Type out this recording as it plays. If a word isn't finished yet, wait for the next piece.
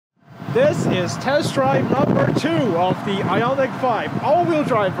This is test drive number 2 of the Ioniq 5 all-wheel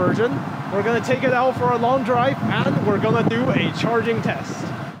drive version. We're going to take it out for a long drive and we're going to do a charging test.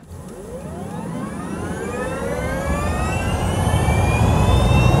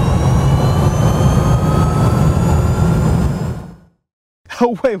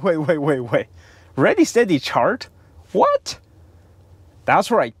 Oh, wait. Ready, steady, chart? What? That's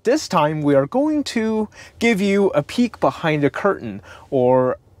right, this time we are going to give you a peek behind the curtain,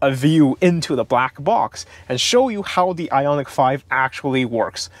 or a view into the black box, and show you how the Ioniq 5 actually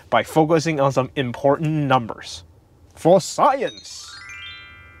works by focusing on some important numbers. For science!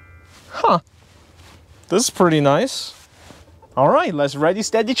 Huh. This is pretty nice. Alright, let's ready,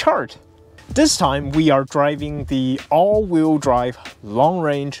 steady, chart. This time we are driving the all-wheel drive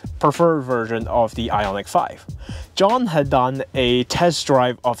long-range preferred version of the Ioniq 5. John had done a test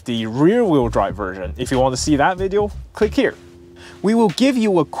drive of the rear-wheel drive version. If you want to see that video, click here. We will give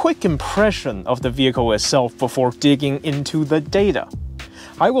you a quick impression of the vehicle itself before digging into the data.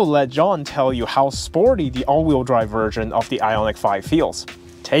 I will let John tell you how sporty the all-wheel drive version of the Ioniq 5 feels.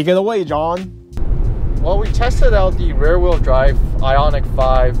 Take it away, John. Well, we tested out the rear-wheel drive Ioniq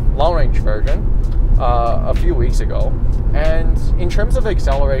 5 long-range version a few weeks ago, and in terms of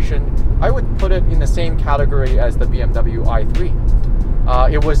acceleration, I would put it in the same category as the BMW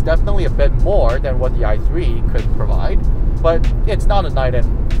i3. It was definitely a bit more than what the i3 could provide, but it's not a night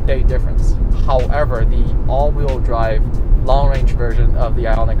and day difference. However, the all-wheel drive long-range version of the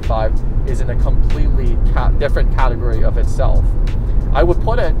Ioniq 5 is in a completely different category of itself. I would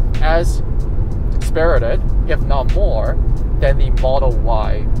put it as spirited, if not more, than the Model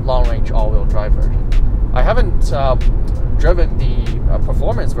Y long-range all-wheel drive version. I haven't driven the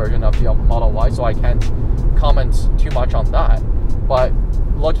performance version of the Model Y, so I can't comment too much on that. But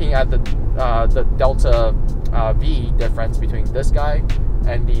looking at the Delta V difference between this guy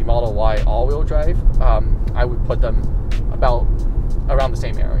and the Model Y all-wheel drive, I would put them about around the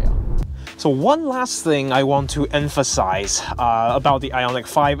same area. So one last thing I want to emphasize about the Ioniq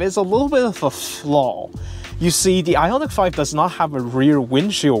 5 is a little bit of a flaw. You see, the Ioniq 5 does not have a rear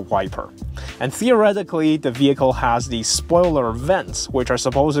windshield wiper. And theoretically, the vehicle has these spoiler vents, which are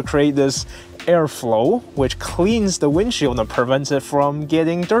supposed to create this airflow, which cleans the windshield and prevents it from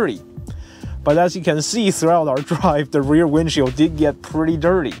getting dirty. But as you can see throughout our drive, the rear windshield did get pretty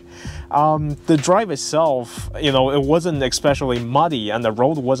dirty. The drive itself, it wasn't especially muddy and the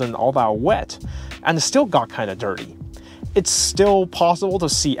road wasn't all that wet, and it still got kind of dirty. It's still possible to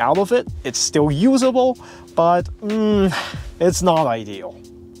see out of it, it's still usable, but it's not ideal.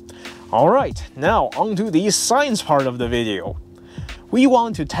 Alright, now onto the science part of the video. We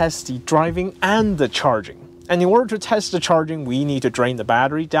want to test the driving and the charging. And in order to test the charging, we need to drain the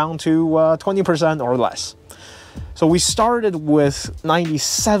battery down to 20% or less. So we started with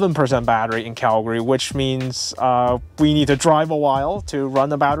 97% battery in Calgary, which means we need to drive a while to run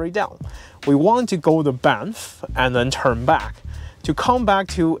the battery down. We want to go to Banff and then turn back to come back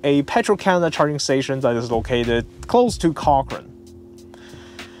to a Petro-Canada charging station that is located close to Cochrane.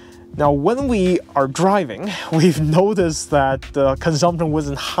 Now, when we are driving, we've noticed that the consumption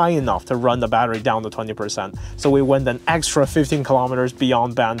wasn't high enough to run the battery down to 20%, so we went an extra 15 kilometers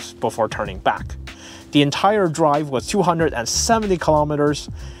beyond Banff before turning back. The entire drive was 270 kilometers,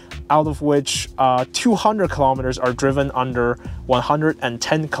 out of which 200 kilometers are driven under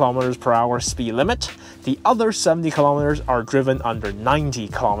 110 kilometers per hour speed limit. The other 70 kilometers are driven under 90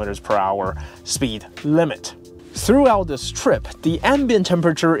 kilometers per hour speed limit. Throughout this trip, the ambient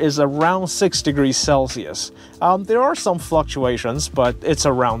temperature is around 6 degrees Celsius. There are some fluctuations, but it's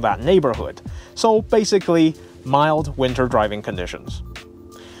around that neighborhood. So basically, mild winter driving conditions.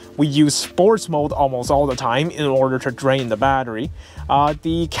 We use sports mode almost all the time in order to drain the battery.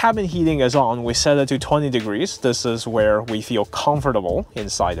 The cabin heating is on. We set it to 20 degrees. This is where we feel comfortable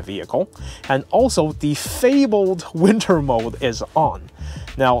inside the vehicle. And also, the fabled winter mode is on.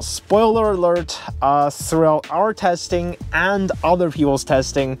 Now, spoiler alert, throughout our testing and other people's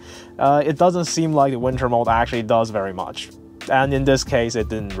testing, it doesn't seem like the winter mode actually does very much. And in this case, it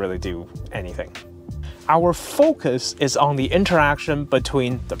didn't really do anything. Our focus is on the interaction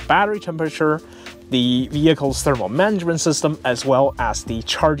between the battery temperature, the vehicle's thermal management system, as well as the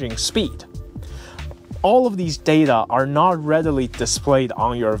charging speed. All of these data are not readily displayed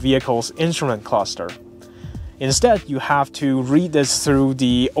on your vehicle's instrument cluster. Instead, you have to read this through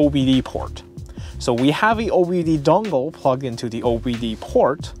the OBD port. So we have a OBD dongle plugged into the OBD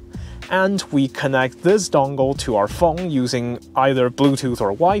port, and we connect this dongle to our phone using either Bluetooth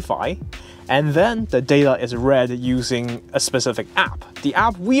or Wi-Fi, and then the data is read using a specific app. The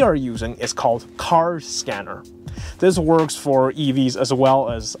app we are using is called Car Scanner. This works for EVs as well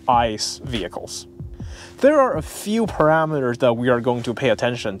as ICE vehicles. There are a few parameters that we are going to pay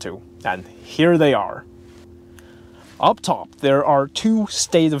attention to, and here they are. Up top, there are two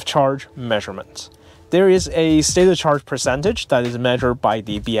state of charge measurements. There is a state of charge percentage that is measured by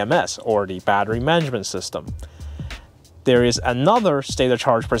the BMS, or the battery management system. There is another state of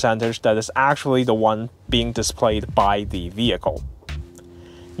charge percentage that is actually the one being displayed by the vehicle.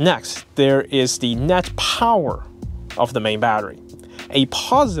 Next, there is the net power of the main battery. A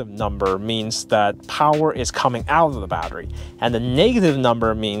positive number means that power is coming out of the battery, and the negative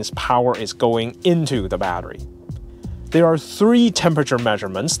number means power is going into the battery. There are three temperature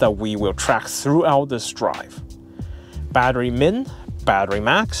measurements that we will track throughout this drive: battery min, battery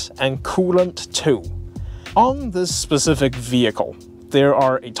max, and coolant 2. On this specific vehicle, there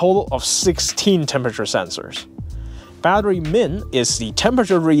are a total of 16 temperature sensors. Battery min is the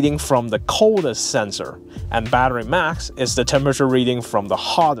temperature reading from the coldest sensor, and battery max is the temperature reading from the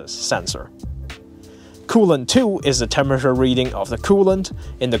hottest sensor. Coolant 2 is the temperature reading of the coolant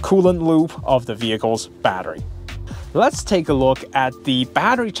in the coolant loop of the vehicle's battery. Let's take a look at the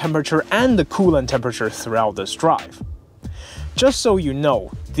battery temperature and the coolant temperature throughout this drive. Just so you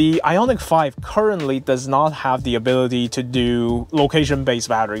know, the Ioniq 5 currently does not have the ability to do location-based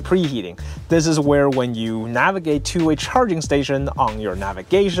battery preheating. This is where when you navigate to a charging station on your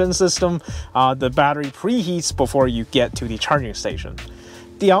navigation system, the battery preheats before you get to the charging station.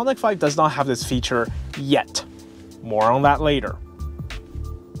 The Ioniq 5 does not have this feature yet. More on that later.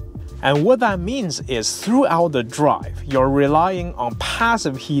 And what that means is throughout the drive, you're relying on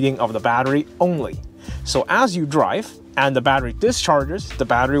passive heating of the battery only. So as you drive and the battery discharges, the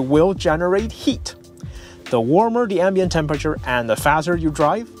battery will generate heat. The warmer the ambient temperature and the faster you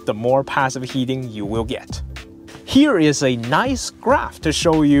drive, the more passive heating you will get. Here is a nice graph to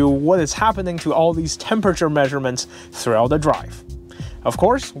show you what is happening to all these temperature measurements throughout the drive. Of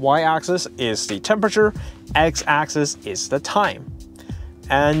course, y-axis is the temperature, x-axis is the time.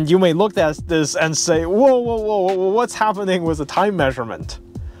 And you may look at this and say, whoa, what's happening with the time measurement?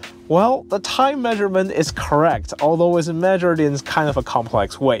 Well, the time measurement is correct, although it's measured in kind of a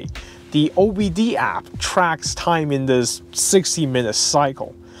complex way. The OBD app tracks time in this 60-minute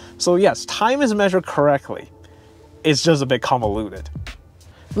cycle. So yes, time is measured correctly. It's just a bit convoluted.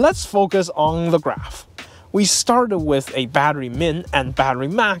 Let's focus on the graph. We started with a battery min and battery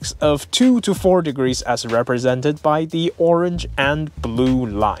max of 2 to 4 degrees as represented by the orange and blue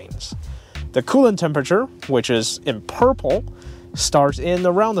lines. The coolant temperature, which is in purple, starts in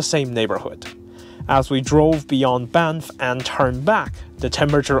around the same neighborhood. As we drove beyond Banff and turned back, the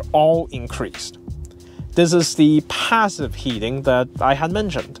temperature all increased. This is the passive heating that I had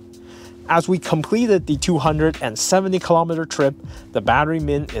mentioned. As we completed the 270-kilometer trip, the battery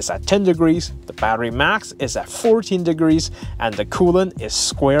min is at 10 degrees, the battery max is at 14 degrees, and the coolant is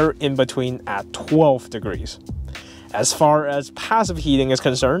square in between at 12 degrees. As far as passive heating is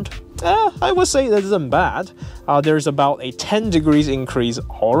concerned, I would say that isn't bad. There's about a 10 degrees increase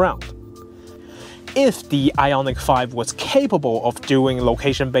all around. If the Ioniq 5 was capable of doing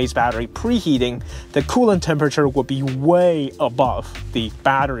location-based battery preheating, the coolant temperature would be way above the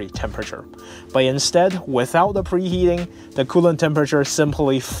battery temperature. But instead, without the preheating, the coolant temperature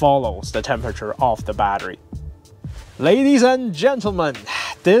simply follows the temperature of the battery. Ladies and gentlemen,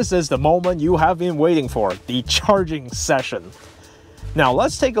 this is the moment you have been waiting for, the charging session. Now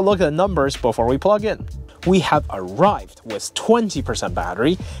let's take a look at the numbers before we plug in. We have arrived with 20%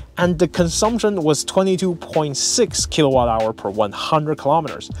 battery, and the consumption was 22.6 kWh per 100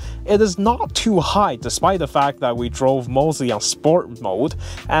 kilometers. It is not too high despite the fact that we drove mostly on sport mode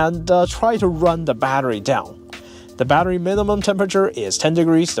and tried to run the battery down. The battery minimum temperature is 10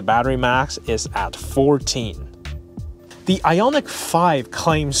 degrees, the battery max is at 14. The Ioniq 5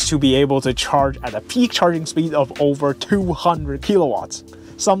 claims to be able to charge at a peak charging speed of over 200 kilowatts.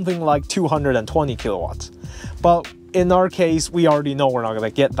 Something like 220 kilowatts. But in our case, we already know we're not going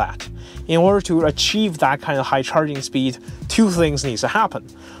to get that. In order to achieve that kind of high charging speed, two things need to happen.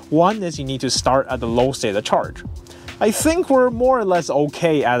 One is you need to start at the low state of charge. I think we're more or less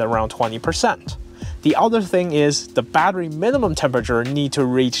okay at around 20%. The other thing is the battery minimum temperature need to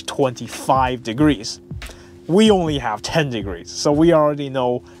reach 25 degrees. We only have 10 degrees, so we already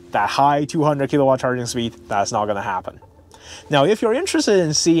know that high 200 kilowatt charging speed, that's not going to happen. Now, if you're interested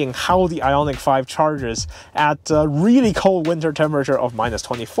in seeing how the Ioniq 5 charges at a really cold winter temperature of minus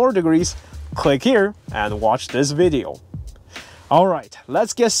 24 degrees, click here and watch this video. Alright,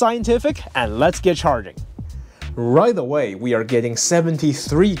 let's get scientific and let's get charging. Right away, we are getting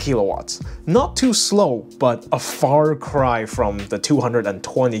 73 kilowatts. Not too slow, but a far cry from the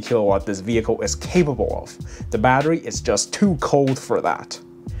 220 kilowatt this vehicle is capable of. The battery is just too cold for that.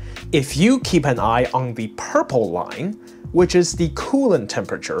 If you keep an eye on the purple line, which is the coolant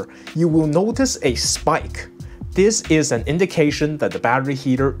temperature, you will notice a spike. This is an indication that the battery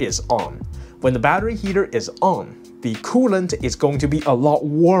heater is on. When the battery heater is on, the coolant is going to be a lot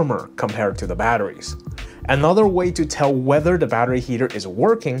warmer compared to the batteries. Another way to tell whether the battery heater is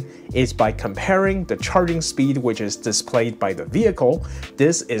working is by comparing the charging speed, which is displayed by the vehicle.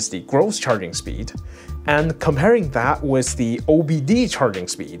 This is the gross charging speed, and comparing that with the OBD charging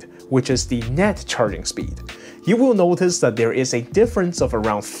speed, which is the net charging speed. You will notice that there is a difference of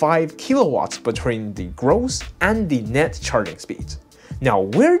around 5 kilowatts between the gross and the net charging speeds. Now,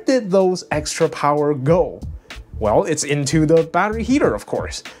 where did those extra power go? Well, it's into the battery heater, of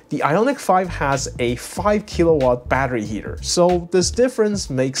course. The Ioniq 5 has a 5 kilowatt battery heater, so this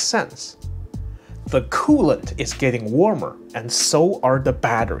difference makes sense. The coolant is getting warmer, and so are the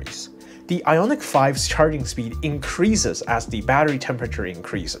batteries. The Ioniq 5's charging speed increases as the battery temperature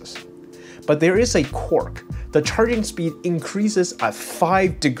increases. But there is a quirk. The charging speed increases at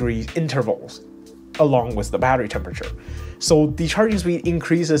 5-degree intervals, along with the battery temperature. So the charging speed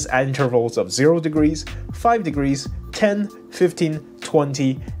increases at intervals of 0 degrees, 5 degrees, 10, 15,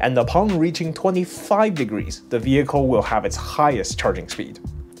 20, and upon reaching 25 degrees, the vehicle will have its highest charging speed.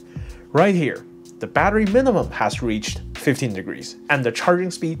 Right here, the battery minimum has reached 15 degrees, and the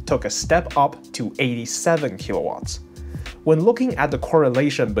charging speed took a step up to 87 kilowatts. When looking at the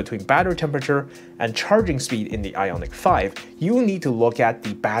correlation between battery temperature and charging speed in the Ioniq 5, you need to look at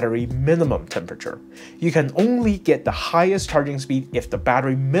the battery minimum temperature. You can only get the highest charging speed if the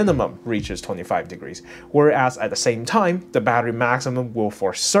battery minimum reaches 25 degrees, whereas at the same time, the battery maximum will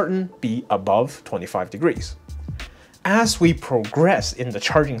for certain be above 25 degrees. As we progress in the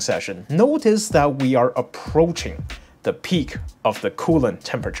charging session, notice that we are approaching the peak of the coolant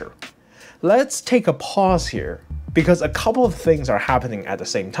temperature. Let's take a pause here, because a couple of things are happening at the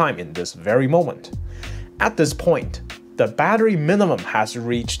same time in this very moment. At this point, the battery minimum has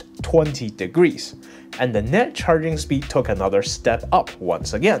reached 20 degrees, and the net charging speed took another step up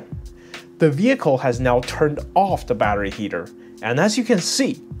once again. The vehicle has now turned off the battery heater, and as you can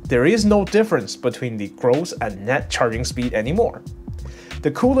see, there is no difference between the gross and net charging speed anymore.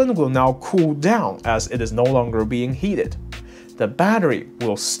 The coolant will now cool down as it is no longer being heated. The battery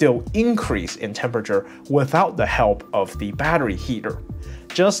will still increase in temperature without the help of the battery heater.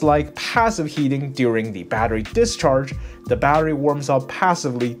 Just like passive heating during the battery discharge, the battery warms up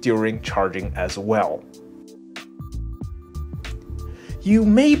passively during charging as well. You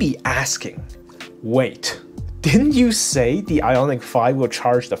may be asking, wait, didn't you say the Ioniq 5 will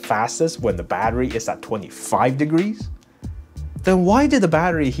charge the fastest when the battery is at 25 degrees? Then why did the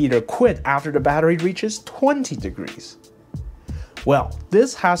battery heater quit after the battery reaches 20 degrees? Well,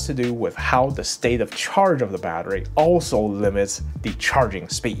 this has to do with how the state of charge of the battery also limits the charging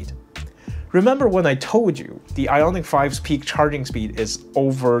speed. Remember when I told you the Ioniq 5's peak charging speed is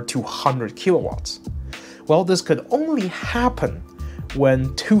over 200 kilowatts? Well, this could only happen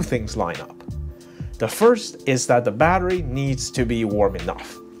when two things line up. The first is that the battery needs to be warm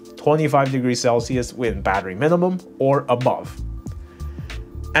enough, 25 degrees Celsius with battery minimum or above.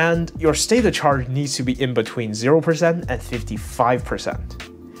 And your state of charge needs to be in between 0% and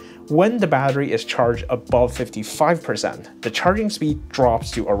 55%. When the battery is charged above 55%, the charging speed drops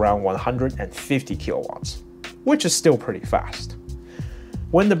to around 150 kilowatts, which is still pretty fast.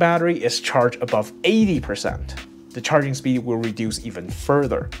 When the battery is charged above 80%, the charging speed will reduce even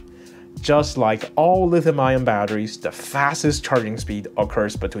further. Just like all lithium-ion batteries, the fastest charging speed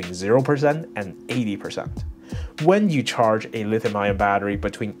occurs between 0% and 80%. When you charge a lithium-ion battery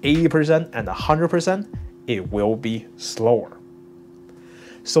between 80% and 100%, it will be slower.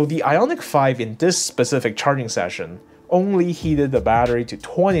 So the Ioniq 5 in this specific charging session only heated the battery to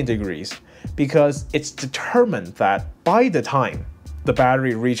 20 degrees because it's determined that by the time the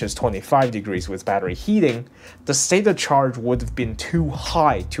battery reaches 25 degrees with battery heating, the state of charge would have been too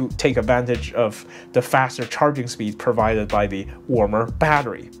high to take advantage of the faster charging speed provided by the warmer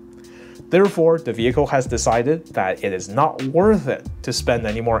battery. Therefore, the vehicle has decided that it is not worth it to spend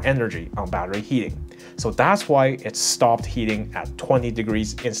any more energy on battery heating. So that's why it stopped heating at 20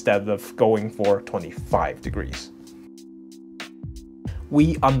 degrees instead of going for 25 degrees.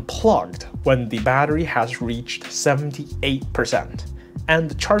 We unplugged when the battery has reached 78%, and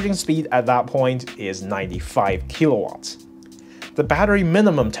the charging speed at that point is 95 kilowatts. The battery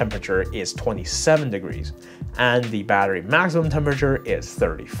minimum temperature is 27 degrees, and the battery maximum temperature is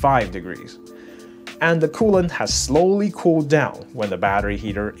 35 degrees. and the coolant has slowly cooled down when the battery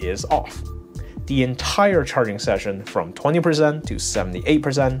heater is off. The entire charging session from 20% to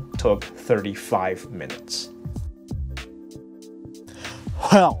 78% took 35 minutes.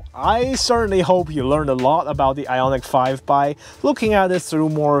 Well, I certainly hope you learned a lot about the Ioniq 5 by looking at it through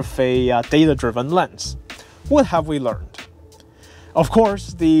more of a data-driven lens. What have we learned? Of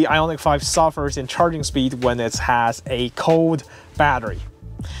course, the Ioniq 5 suffers in charging speed when it has a cold battery.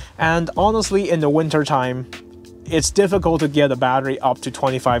 And honestly, in the wintertime, it's difficult to get the battery up to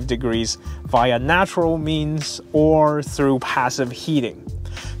 25 degrees via natural means or through passive heating.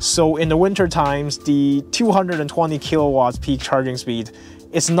 So in the winter times, the 220 kilowatts peak charging speed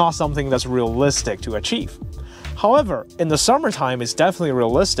is not something that's realistic to achieve. However, in the summertime, it's definitely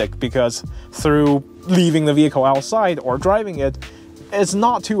realistic because through leaving the vehicle outside or driving it, it's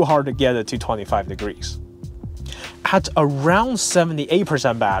not too hard to get it to 25 degrees. At around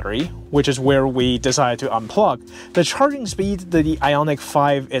 78% battery, which is where we decided to unplug, the charging speed that the Ioniq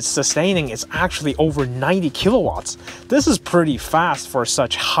 5 is sustaining is actually over 90 kilowatts. This is pretty fast for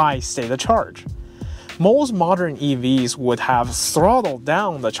such high state of charge. Most modern EVs would have throttled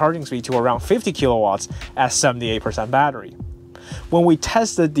down the charging speed to around 50 kilowatts at 78% battery. When we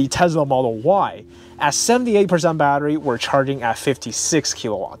tested the Tesla Model Y, at 78% battery, we're charging at 56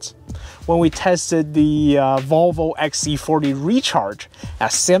 kilowatts. When we tested the Volvo XC40 Recharge, at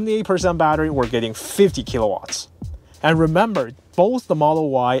 78% battery, we're getting 50 kilowatts. And remember, both the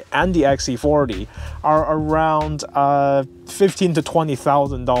Model Y and the XC40 are around $15,000 to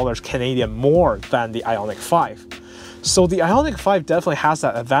 $20,000 Canadian more than the Ioniq 5. So the Ioniq 5 definitely has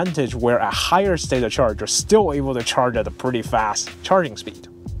that advantage where at higher state of charge, you're still able to charge at a pretty fast charging speed.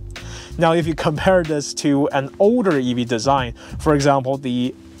 Now, if you compare this to an older EV design, for example,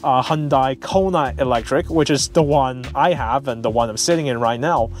 the Hyundai Kona Electric, which is the one I have and the one I'm sitting in right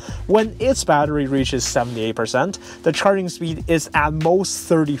now, when its battery reaches 78%, the charging speed is at most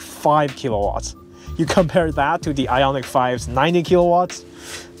 35 kilowatts. You compare that to the Ioniq 5's 90 kilowatts,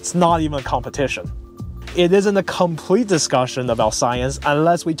 it's not even a competition. It isn't a complete discussion about science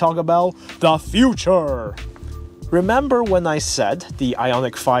unless we talk about the future. Remember when I said the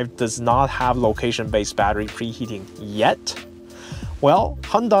Ioniq 5 does not have location-based battery preheating yet? Well,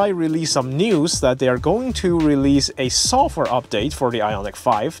 Hyundai released some news that they are going to release a software update for the Ioniq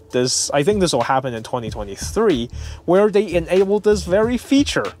 5. I think this will happen in 2023, where they enable this very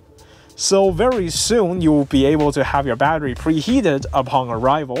feature. So very soon, you will be able to have your battery preheated upon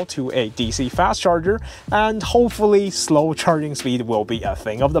arrival to a DC fast charger, and hopefully slow charging speed will be a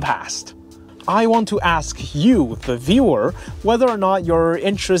thing of the past. I want to ask you, the viewer, whether or not you're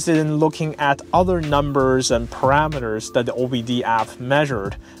interested in looking at other numbers and parameters that the OBD app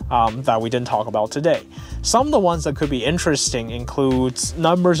measured that we didn't talk about today. Some of the ones that could be interesting include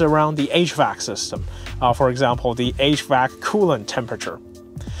numbers around the HVAC system, for example, the HVAC coolant temperature.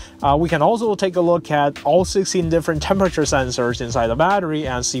 We can also take a look at all 16 different temperature sensors inside the battery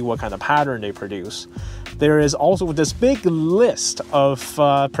and see what kind of pattern they produce. There is also this big list of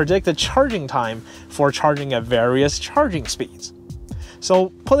predicted charging time for charging at various charging speeds. So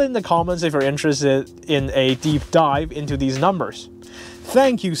put it in the comments if you're interested in a deep dive into these numbers.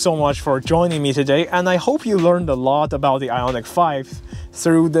 Thank you so much for joining me today, and I hope you learned a lot about the Ioniq 5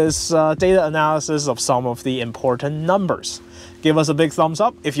 through this data analysis of some of the important numbers. Give us a big thumbs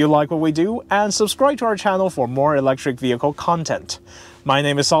up if you like what we do, and subscribe to our channel for more electric vehicle content. My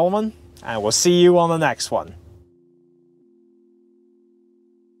name is Solomon, and we'll see you on the next one.